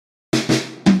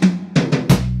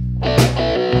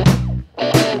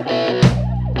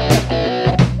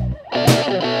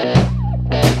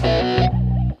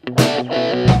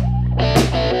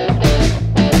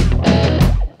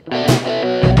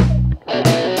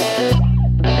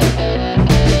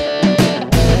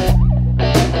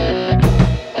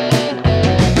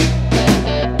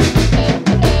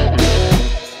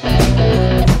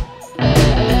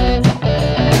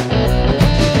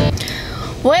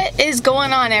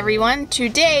everyone.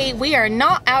 Today we are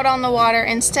not out on the water.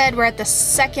 Instead, we're at the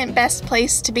second best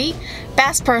place to be,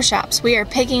 Bass Pro Shops. We are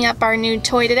picking up our new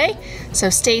toy today,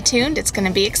 so stay tuned. It's going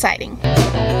to be exciting.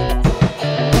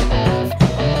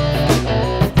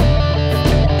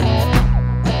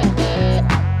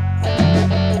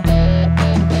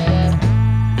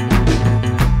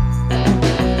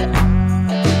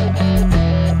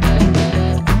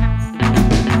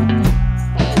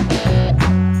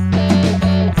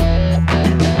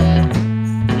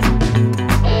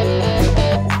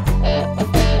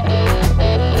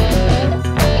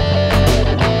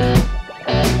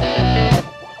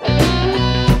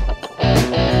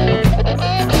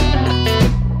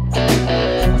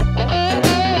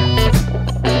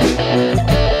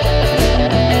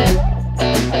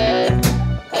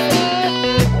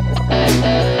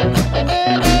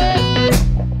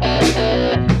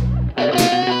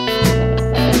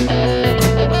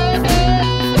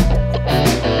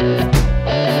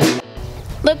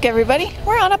 Look everybody,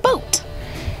 we're on a boat.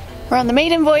 We're on the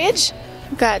maiden voyage.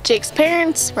 We've got Jake's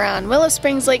parents. We're on Willow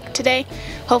Springs Lake today.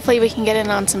 Hopefully we can get in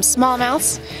on some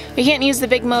smallmouths. We can't use the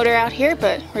big motor out here,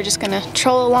 but we're just gonna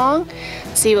troll along,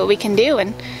 see what we can do,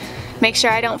 and make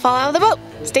sure I don't fall out of the boat.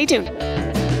 Stay tuned.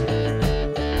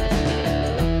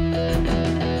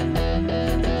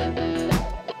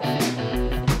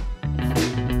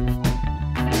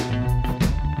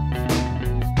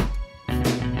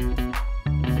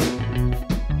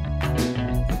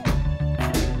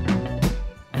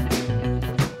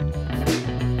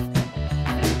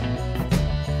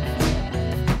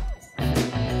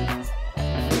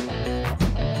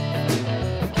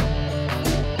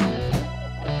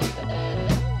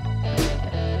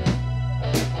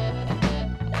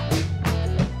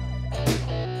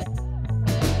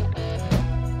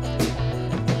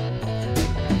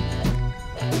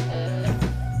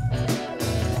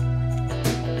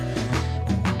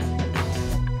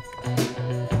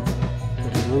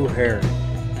 Blue herring.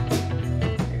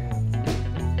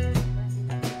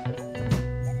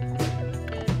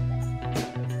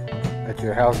 At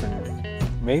your house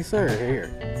in Mesa or here?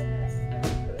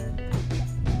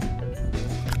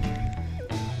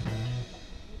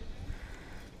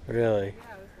 Really?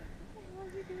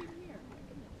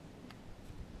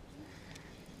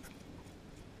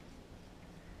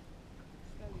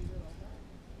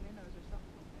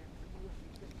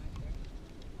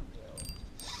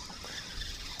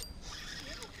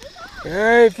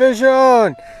 Hey, fish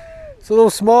on! It's a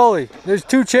little Smallie. There's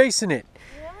two chasing it.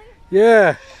 Really?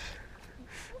 Yeah.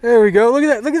 There we go. Look at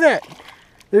that. Look at that.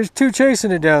 There's two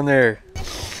chasing it down there.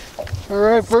 All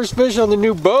right, first fish on the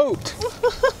new boat.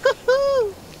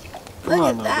 Come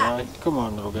on, little guy. Come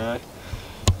on, little guy.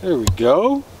 There we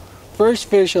go. First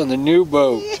fish on the new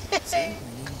boat.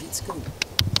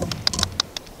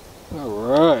 All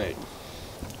right.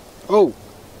 Oh,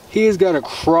 he has got a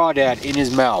crawdad in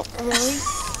his mouth. Really?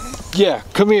 Yeah,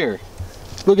 come here.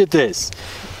 Look at this.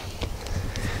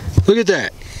 Look at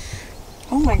that.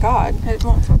 Oh my god, it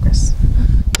won't focus.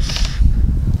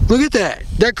 Look at that.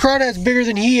 That crawdad's bigger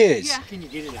than he is. Yeah. Can you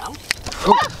get it out?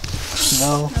 Oh.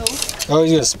 No. Oh,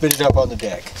 he's gonna spit it up on the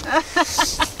deck.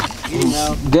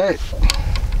 That.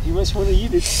 You must want to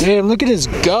eat it. Damn, look at his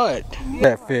gut.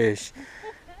 That fish.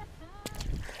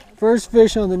 First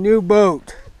fish on the new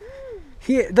boat.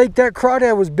 Like that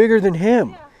crawdad was bigger than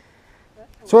him.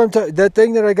 So that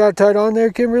thing that I got tied on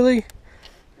there, Kimberly?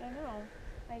 I know.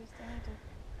 I just need to.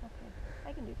 Okay,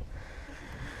 I can do this.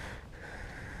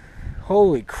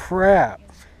 Holy crap.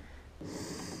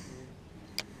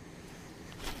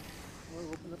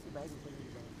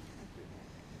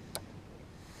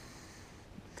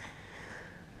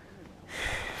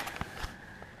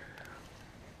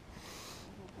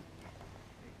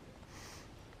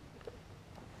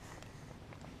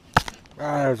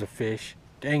 Ah, that was a fish.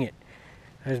 Dang it.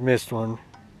 I just missed one.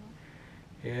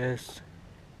 Yes.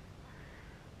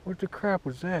 What the crap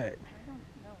was that?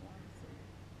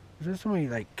 Was that somebody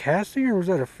like casting or was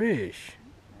that a fish?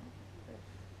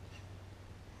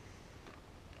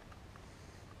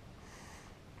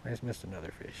 I just missed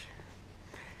another fish.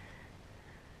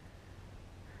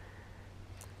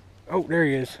 Oh, there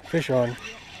he is. Fish on.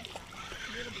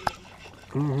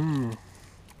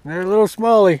 There's a little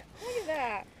Smallie. Look at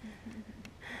that.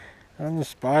 On the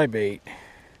spy bait.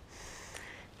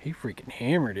 He freaking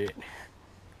hammered it.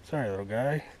 Sorry, little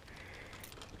guy.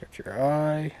 Got your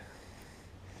eye.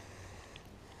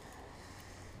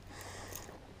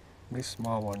 These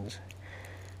small ones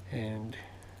and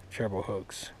treble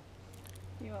hooks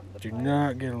do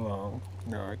not get along.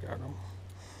 No, I got them.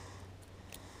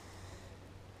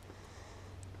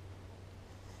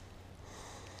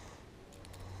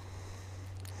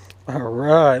 All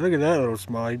right, look at that little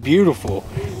Smallie. Beautiful.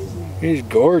 He's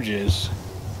gorgeous.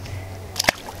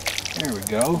 There we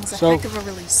go. It's a heck of a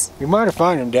release. You might have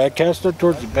found him, Dad. Cast up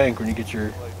towards the bank when you get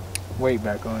your weight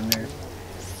back on there.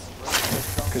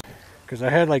 Because I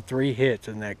had like 3 hits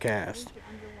in that cast.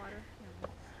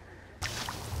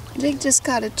 Jake just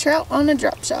got a trout on a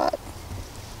drop shot.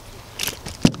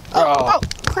 Oh,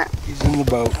 Crap. He's in the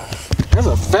boat. That's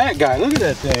a fat guy. Look at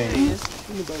that thing.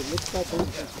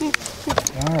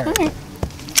 All right.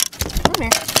 Come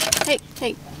here.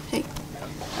 Hey.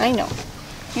 I know.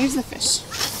 Here's the fish.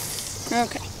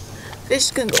 Okay.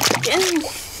 Fish gonna go back in.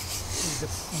 Is the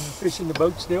fish in the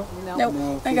boat still? Nope.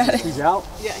 No, I got it. He's out?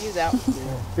 Yeah, he's out.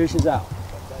 Yeah, fish is out.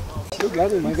 Still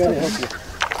got him. I gotta help you.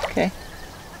 Okay.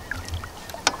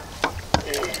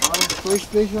 First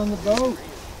fish on the boat.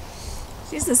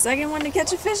 She's the second one to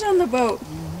catch a fish on the boat.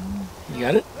 You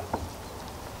got it?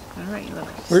 All right, you look.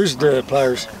 Where's the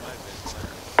pliers?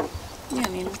 Yeah,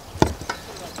 Nina.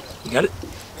 You got it?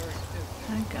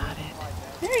 I got it.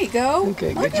 There you go.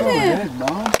 Okay, Look good job. at him.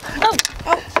 Mom.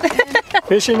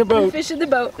 Fish in the boat. Fish in the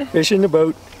boat. Fish in the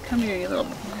boat. Come here, you little.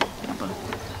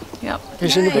 Yep.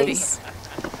 Fish in the boat. Nice.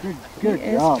 Good He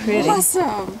is job. pretty.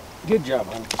 Awesome. Good job,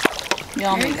 hon.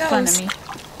 Y'all There he make fun of goes. me.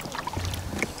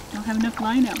 Don't have enough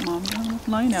line out, Mom. Don't have enough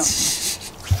line out.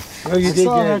 Well, you I did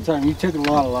saw that good. time. You took a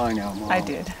lot of line out, Mom. I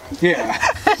did. Yeah.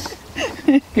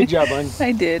 Good job, hon.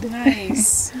 I did.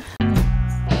 Nice.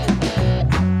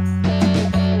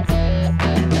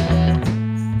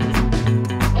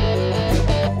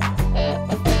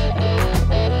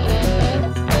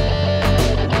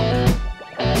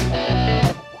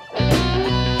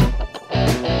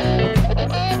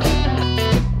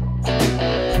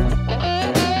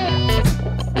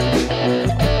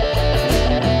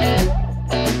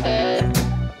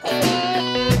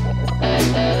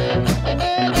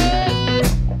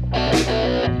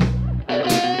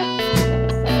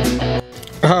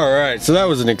 Alright, so that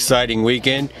was an exciting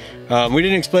weekend. We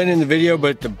didn't explain it in the video,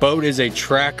 but the boat is a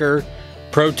Tracker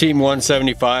Pro Team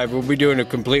 175. We'll be doing a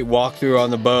complete walkthrough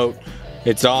on the boat.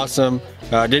 It's awesome.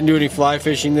 Didn't do any fly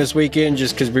fishing this weekend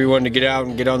just because we wanted to get out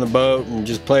and get on the boat and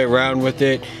just play around with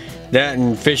it. That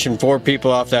and fishing 4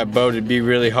 people off that boat, it'd be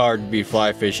really hard to be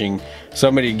fly fishing.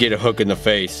 Somebody get a hook in the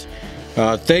face.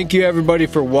 Thank you everybody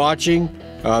for watching.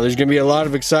 There's going to be a lot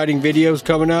of exciting videos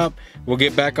coming up. We'll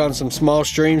get back on some small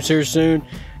streams here soon.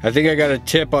 I think I got a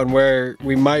tip on where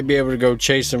we might be able to go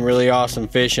chase some really awesome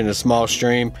fish in a small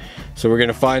stream. So we're going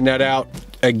to find that out.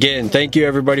 Again, thank you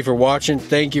everybody for watching.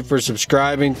 Thank you for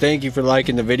subscribing. Thank you for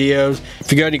liking the videos.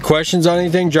 If you got any questions on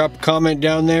anything, drop a comment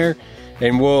down there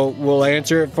and we'll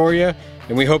answer it for you.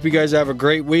 And we hope you guys have a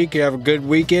great week, have a good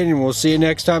weekend, and we'll see you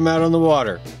next time out on the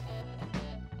water.